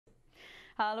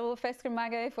Hallo, fesgur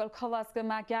magay fuil colasga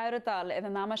mag gauradal in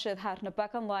an amashid har na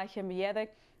bacan laiche miedig.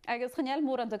 Agus chanel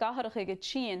mór an de gaharach ige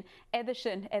tsin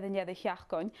edisin edin yedig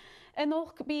chiachgoin. En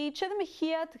och bi chid me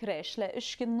hiad gresle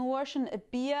is genoorsen a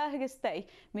bia agus stei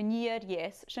menier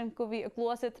yes. Sin go vi a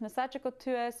glosit na satcha go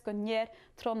tues go nier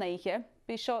troneige.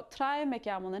 Bi seo trai me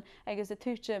gamonen agus a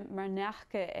tuche mar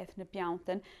nachke et na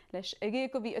bianten leis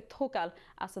ige go vi a togal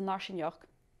as a narsinjoch.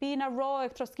 Bí na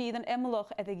roiig troscíd an imloch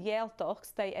ag ggéaltoch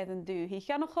stay ag an dú. Hí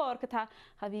chean chóir go tá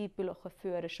ha bhí buloch a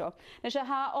fuair seo. Na sé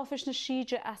ha office na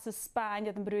síide as a Spáin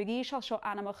ag an brúgí seo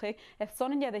anamachaí ag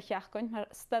sonan iad a cheachcoin mar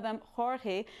stadam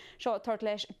chórthaí seo tort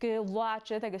leis go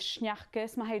láide agus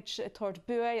sneachgus ma heid tort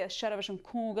bua a seirh an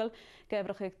cúgal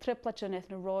gebrach ag triplatin na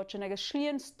róin agus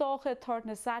slíon stocha tort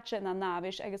na saite na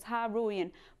návis agus há roiin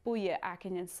buie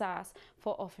acin an sás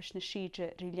fó office na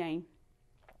síide riléin.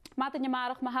 Mat in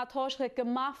jaarach ma hat hoosge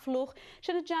gemafloeg,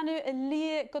 sin het janu een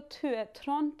lie go tue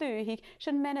tron duhig,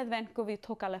 sin menet went go vi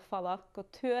tokale falla, go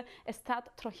tue is dat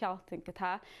trochalting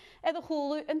geta. E de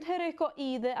goelu een terug go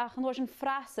ide a genoos een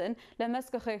frasen, le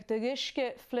mesgechig de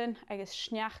giske flin agus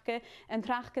snachke en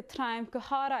trachke traim go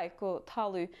harai go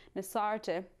talu na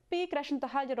sarte. Bí gresin de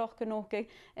haidirach genóig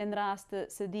in ráasta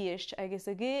sa díist agus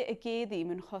a gédaí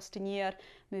mun chostaníar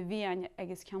me bhíain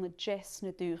agus ceanna jazz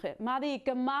na dúcha. Madí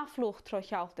go máflucht tro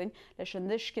chealtain leis an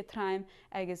nuisce traim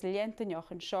agus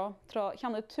lientanjoch an seo. Tro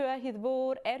cheanna tua híad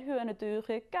bhór huan na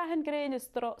dúcha, gahan gréine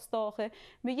stócha,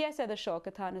 me yes a seo go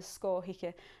tá na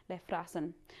scóhiche le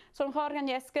frasan. So an chór gan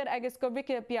jescar agus go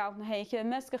bhrice beag na heiche,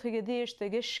 mescacha go díist de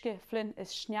giske flin is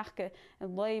sneachke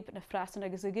an leib na frasan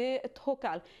agus a gé a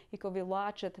tógal I go bhí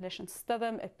láide leis an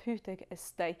stadam a putig is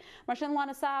stei. Mar sin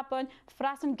lana sapan,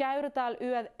 frasan gauradal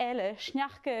uad eile,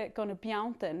 sneachke go na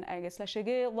bianten agus leis a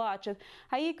gé láid,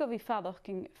 ha I go bhí fadach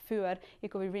gin fuair, I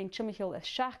go bhí ring chimichil is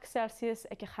 6 Celsius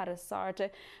ag a charra sarte.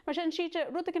 Mar sin siide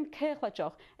rudig an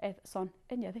céchlaidjoch son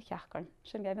in iad a cheachgarn.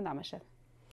 Sin gaibh an amashe.